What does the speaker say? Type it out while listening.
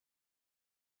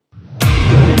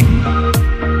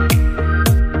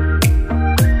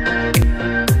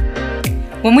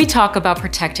When we talk about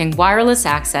protecting wireless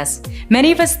access,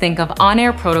 many of us think of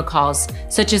on-air protocols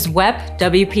such as WEP,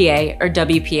 WPA, or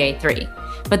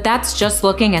WPA3, but that's just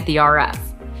looking at the RF.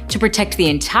 To protect the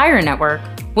entire network,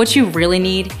 what you really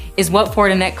need is what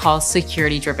Fortinet calls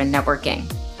security-driven networking.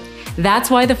 That's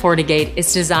why the FortiGate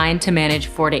is designed to manage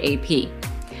FortiAP.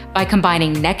 By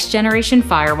combining next-generation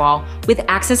firewall with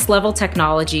access-level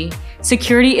technology,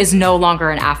 security is no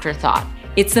longer an afterthought.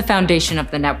 It's the foundation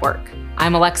of the network.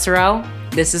 I'm Alexa Rowe.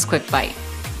 This is Quick Bite.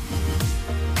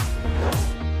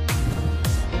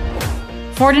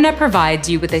 Fortinet provides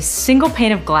you with a single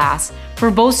pane of glass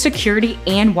for both security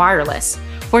and wireless,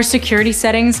 where security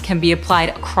settings can be applied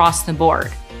across the board.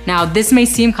 Now, this may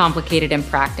seem complicated in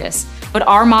practice, but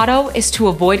our motto is to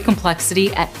avoid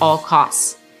complexity at all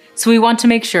costs. So we want to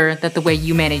make sure that the way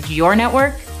you manage your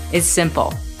network is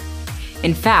simple.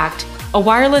 In fact, a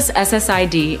wireless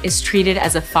SSID is treated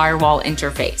as a firewall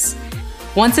interface.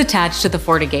 Once attached to the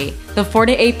FortiGate, the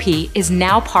FortiAP is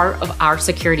now part of our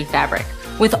security fabric,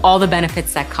 with all the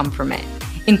benefits that come from it,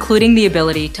 including the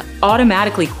ability to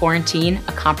automatically quarantine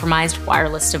a compromised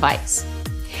wireless device.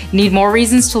 Need more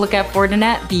reasons to look at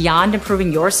Fortinet beyond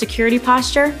improving your security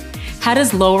posture? How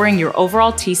does lowering your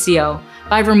overall TCO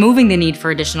by removing the need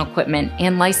for additional equipment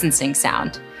and licensing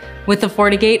sound? With the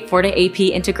FortiGate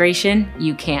FortiAP integration,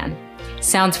 you can.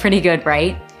 Sounds pretty good,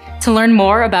 right? To learn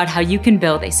more about how you can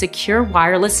build a secure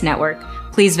wireless network,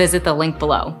 please visit the link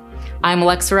below. I'm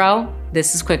Alexa Rowe.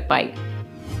 This is Quick Bite.